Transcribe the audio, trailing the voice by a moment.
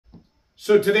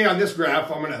So today on this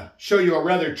graph, I'm going to show you a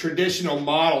rather traditional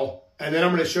model, and then I'm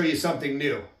going to show you something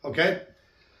new, okay?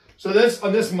 So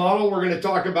on this model, we're going to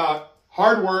talk about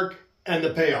hard work and the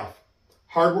payoff.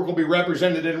 Hard work will be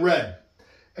represented in red.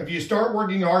 If you start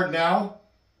working hard now,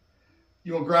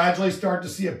 you will gradually start to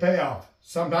see a payoff.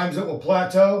 Sometimes it will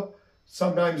plateau,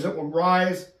 sometimes it will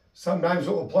rise, sometimes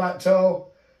it will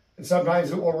plateau, and sometimes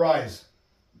it will rise.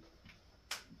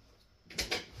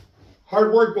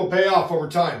 Hard work will pay off over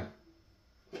time.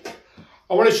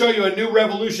 I want to show you a new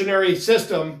revolutionary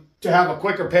system to have a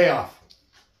quicker payoff.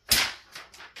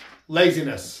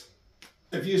 Laziness.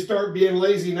 If you start being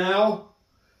lazy now,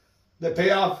 the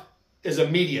payoff is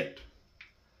immediate.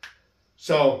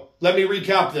 So let me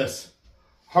recap this.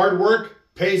 Hard work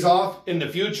pays off in the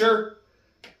future.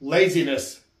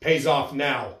 Laziness pays off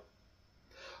now.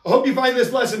 I hope you find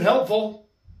this lesson helpful.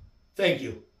 Thank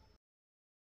you.